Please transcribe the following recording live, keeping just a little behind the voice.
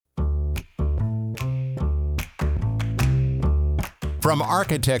From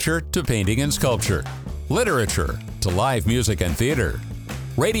architecture to painting and sculpture, literature to live music and theater,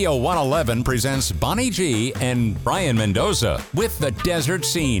 Radio 111 presents Bonnie G and Brian Mendoza with The Desert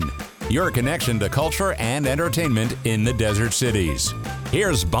Scene, your connection to culture and entertainment in the desert cities.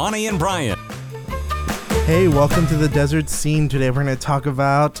 Here's Bonnie and Brian. Hey, welcome to The Desert Scene. Today we're going to talk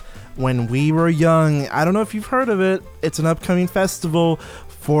about When We Were Young. I don't know if you've heard of it. It's an upcoming festival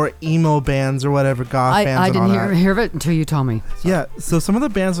for emo bands or whatever, goth bands. I didn't hear of it until you told me. Yeah, so some of the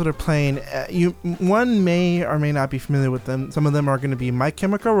bands that are playing, one may or may not be familiar with them. Some of them are going to be My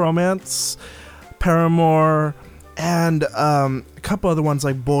Chemical Romance, Paramore, and a couple other ones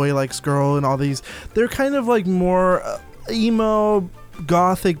like Boy Likes Girl and all these. They're kind of like more emo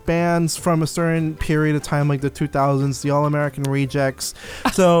gothic bands from a certain period of time, like the 2000s, the All-American Rejects.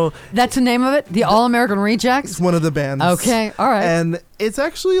 So that's the name of it? The All-American Rejects? It's one of the bands. Okay, all right. And it's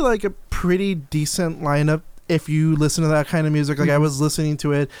actually like a pretty decent lineup if you listen to that kind of music. Like I was listening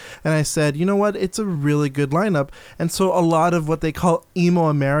to it and I said, you know what? It's a really good lineup. And so a lot of what they call Emo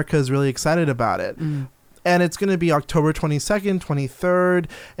America is really excited about it. And it's going to be October 22nd, 23rd,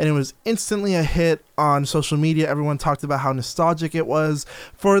 and it was instantly a hit on social media. Everyone talked about how nostalgic it was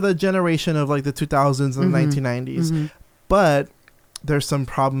for the generation of like the 2000s and the 1990s. But there's some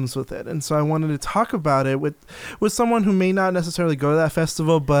problems with it. And so I wanted to talk about it with someone who may not necessarily go to that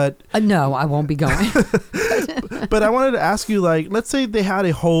festival, but... no, I won't be going. But I wanted to ask you, like, let's say they had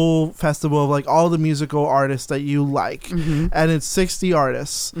a whole festival of like all the musical artists that you like, and it's 60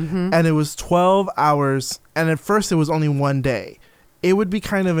 artists, and it was 12 hours, and at first it was only one day. It would be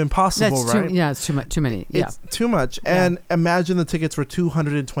kind of impossible, right? It's too much. Too many. It's too much. And imagine the tickets were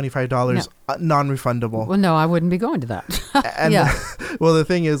 $225, non-refundable. Well, no, I wouldn't be going to that. And well, the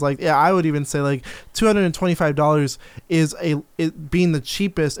thing is, like, I would even say like $225 is being the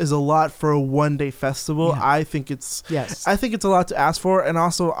cheapest is a lot for a one-day festival. I think it's a lot to ask for, and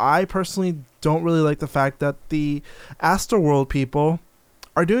also I personally don't really like the fact that the Astroworld people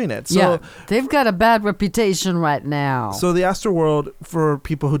are doing it. So they've got a bad reputation right now. So the Astroworld, for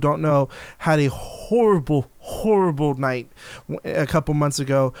people who don't know, had a horrible night a couple months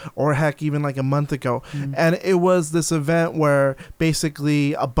ago, or heck, even like a month ago. And it was this event where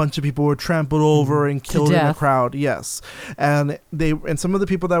basically a bunch of people were trampled over and killed in the crowd. Yes. And some of the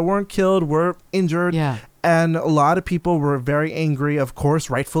people that weren't killed were injured. Yeah. And a lot of people were very angry, of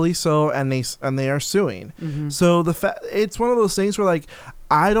course, rightfully so, and they are suing. So it's one of those things where, like,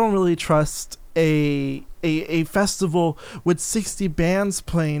 I don't really trust a festival with 60 bands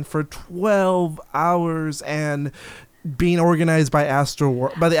playing for 12 hours and being organized by the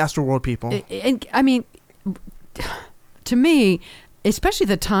Astroworld people. And I mean, to me, especially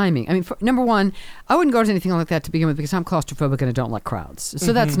the timing. I mean, number one, I wouldn't go to anything like that to begin with because I'm claustrophobic and I don't like crowds.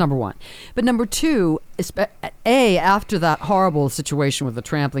 So that's number one. But number two, after that horrible situation with the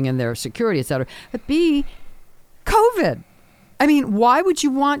trampling and their security, et cetera, but B, COVID. I mean, why would you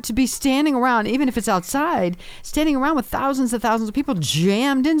want to be standing around, even if it's outside, standing around with thousands and thousands of people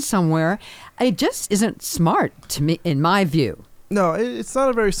jammed in somewhere? It just isn't smart to me, in my view. No, it's not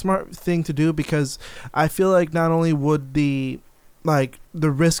a very smart thing to do because I feel like not only would the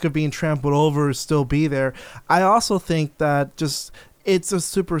risk of being trampled over still be there, I also think that it's a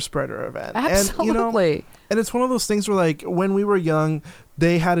super spreader event. Absolutely. And it's one of those things where, like, when we were young,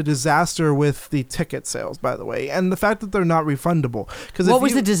 they had a disaster with the ticket sales, by the way, and the fact that they're not refundable. What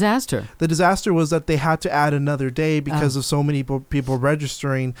was the disaster? The disaster was that they had to add another day because of so many people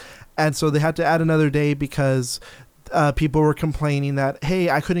registering, and so they had to add another day because people were complaining that, hey,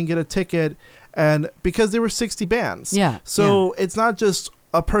 I couldn't get a ticket, and because there were 60 bands. So it's not just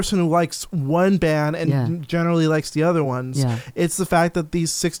a person who likes one band and generally likes the other ones. It's the fact that these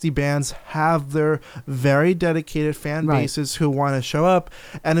 60 bands have their very dedicated fan bases who want to show up,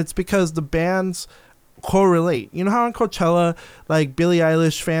 and it's because the bands correlate. You know how on Coachella, like, Billie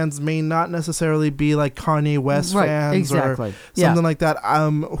Eilish fans may not necessarily be like Kanye West fans or something like that.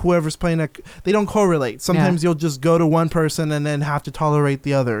 Whoever's playing they don't correlate. Sometimes you'll just go to one person and then have to tolerate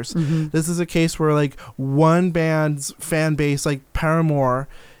the others. This is a case where, like, one band's fan base, like Paramore,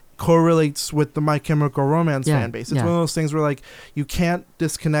 correlates with the My Chemical Romance fan base. It's one of those things where, like, you can't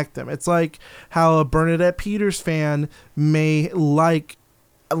disconnect them. It's like how a Bernadette Peters fan may like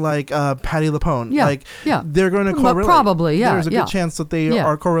Patti LuPone. They're going to correlate. Probably, There's a good chance that they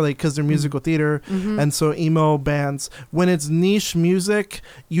are correlate because they're musical theater. And so emo bands, when it's niche music,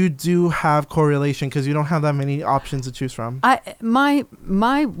 you do have correlation because you don't have that many options to choose from. One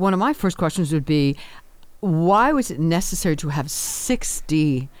of my first questions would be, why was it necessary to have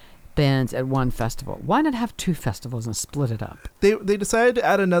 60 bands at one festival. Why not have 2 festivals and split it up? They decided to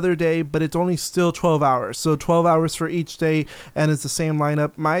add another day, but it's only still 12 hours. So 12 hours for each day, and it's the same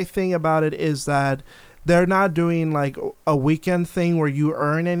lineup. My thing about it is that they're not doing like a weekend thing where you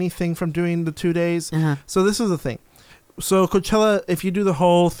earn anything from doing the 2 days. Uh-huh. So this is the thing. So Coachella, if you do the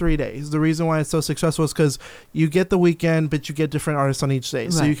whole 3 days, the reason why it's so successful is because you get the weekend, but you get different artists on each day.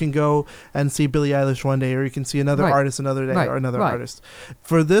 So Right. you can go and see Billie Eilish one day, or you can see another Right. artist another day, Right. or another Right. artist.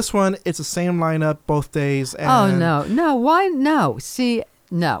 For this one, it's the same lineup both days. And Oh, no. Why? No. See,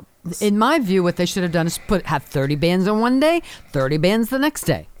 no. In my view, what they should have done is have 30 bands on one day, 30 bands the next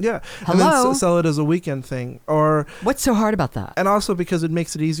day. Yeah. And then Hello? sell it as a weekend thing. Or What's so hard about that? and also because it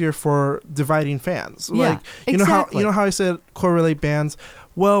makes it easier for dividing fans. Yeah, Like exactly. you know how I said correlate bands?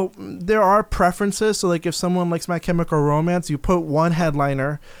 Well, there are preferences. So like if someone likes My Chemical Romance, you put one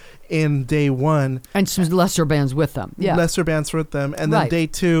headliner in day one, And some lesser bands with them. Yeah. lesser bands with them, and then Right. day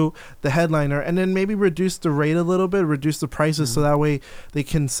two the headliner, and then maybe reduce the rate a little bit, reduce the prices, so that way they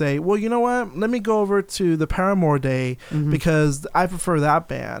can say, well, you know what, let me go over to the Paramore day because I prefer that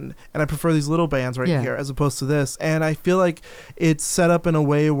band and I prefer these little bands right Yeah. here as opposed to this. And I feel like it's set up in a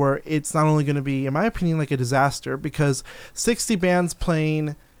way where it's not only going to be, in my opinion, like a disaster, because 60 bands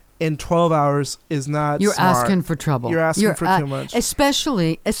playing in 12 hours is not You're smart. asking for trouble. You're asking for too much.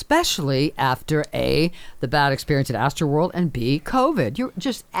 Especially after A, the bad experience at Astroworld, and B, COVID. You're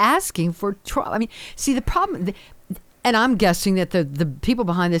just asking for trouble. I mean, see, the problem, and I'm guessing that the people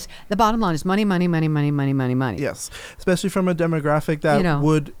behind this, the bottom line is money, money, money, money, money, money, money. Yes, especially from a demographic that You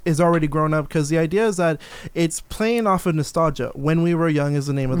know. is already grown up, because the idea is that it's playing off of nostalgia. When we were young is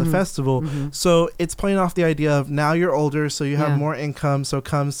the name of the festival. So it's playing off the idea of now you're older, so you have Yeah. more income, so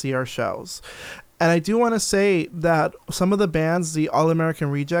come see our shows. And I do want to say that some of the bands, the All American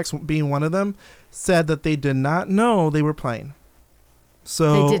Rejects being one of them, said that they did not know they were playing.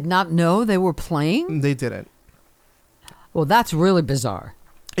 So They did not know they were playing? They didn't. Well, that's really bizarre.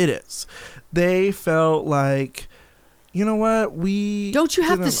 It is. They felt like, you know what, we Don't you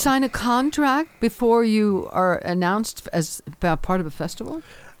have didn't to know. sign a contract before you are announced as part of a festival?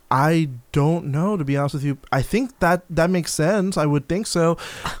 I don't know, to be honest with you. I think that makes sense. I would think so.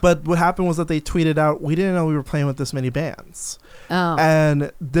 But what happened was that they tweeted out, we didn't know we were playing with this many bands. Oh.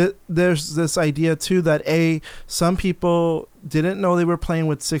 And there's this idea, too, that some people didn't know they were playing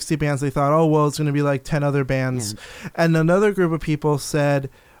with 60 bands. They thought, oh, well, it's going to be like 10 other bands. Yeah. And another group of people said,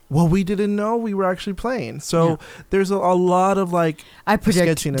 well, we didn't know we were actually playing. So there's a lot of like I predict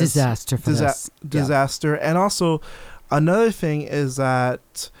sketchiness. disaster for this. Yeah. Disaster. And also another thing is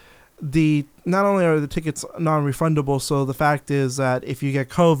that not only are the tickets non-refundable, so the fact is that if you get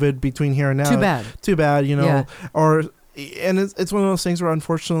COVID between here and now, too bad, you know, Yeah. and it's one of those things where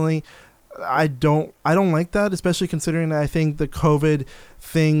unfortunately I don't like that, especially considering that I think the COVID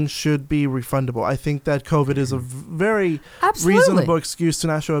thing should be refundable. I think that COVID is a very Absolutely. reasonable excuse to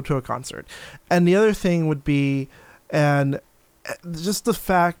not show up to a concert. And the other thing would be, and just the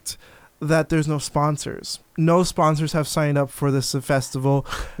fact that there's no sponsors. No sponsors have signed up for this festival.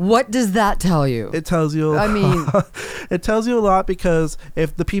 What does that tell you? It tells you. I mean, it tells you a lot, because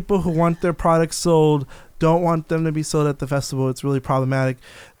if the people who want their products sold don't want them to be sold at the festival, it's really problematic.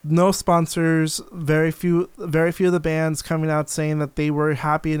 No sponsors. Very few of the bands coming out saying that they were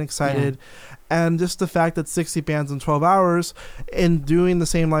happy and excited. And just the fact that 60 bands in 12 hours and doing the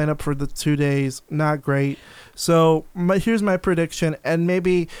same lineup for the 2 days, not great. So here's my prediction, and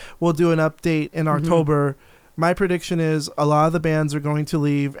maybe we'll do an update in October. My prediction is a lot of the bands are going to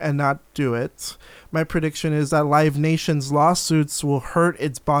leave and not do it. My prediction is that Live Nation's lawsuits will hurt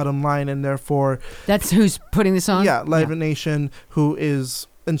its bottom line, and therefore... That's who's putting this on? Yeah, Live Nation, who is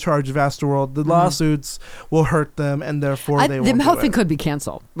in charge of Astroworld. The lawsuits will hurt them, and therefore they won't The whole do thing it. could be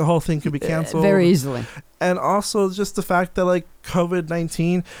canceled. The whole thing could be canceled. Very easily. And also just the fact that, like,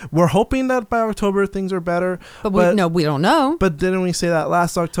 COVID-19, we're hoping that by October things are better. But we don't know. But didn't we say that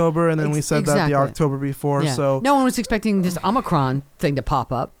last October, and then we said that Exactly. the October before? Yeah. So no one was expecting this Omicron thing to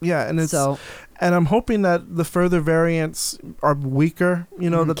pop up. yeah, and it's So and I'm hoping that the further variants are weaker. You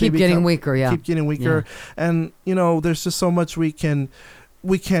know, that keep they getting weaker. Yeah. keep getting weaker, and you know, there's just so much we can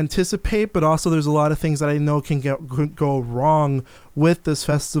anticipate, but also there's a lot of things that I know can go wrong with this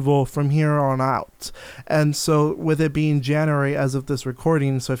festival from here on out. And so with it being January as of this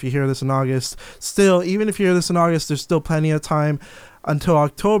recording, so if you hear this in August, still, even if you hear this in August, there's still plenty of time until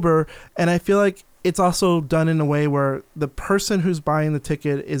October. And I feel like it's also done in a way where the person who's buying the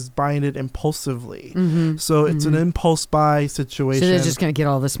ticket is buying it impulsively. So it's an impulse buy situation. So they're just going to get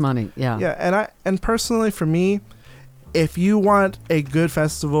all this money. Yeah. Yeah, and personally for me, if you want a good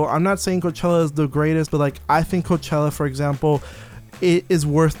festival, I'm not saying Coachella is the greatest, but like I think Coachella, for example, it is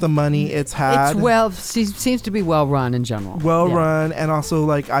worth the money it's had. Seems to be well run in general. Well run, and also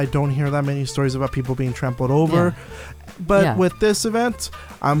like I don't hear that many stories about people being trampled over. But with this event,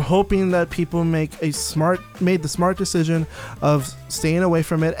 I'm hoping that people made the smart decision of staying away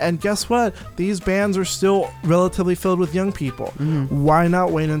from it. And guess what? These bands are still relatively filled with young people. Mm-hmm. Why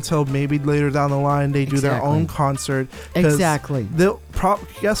not wait until maybe later down the line they do their own concert? Exactly.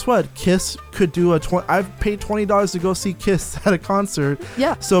 Guess what? Kiss could do I've paid $20 to go see Kiss at a concert.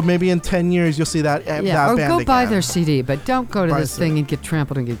 Yeah. So maybe in 10 years you'll see that band or go again. buy their CD, but don't go to this thing and get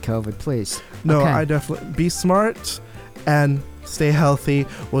trampled and get COVID, please. No, I definitely be smart and stay healthy.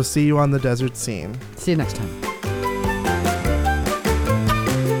 We'll see you on the desert scene. See you next time.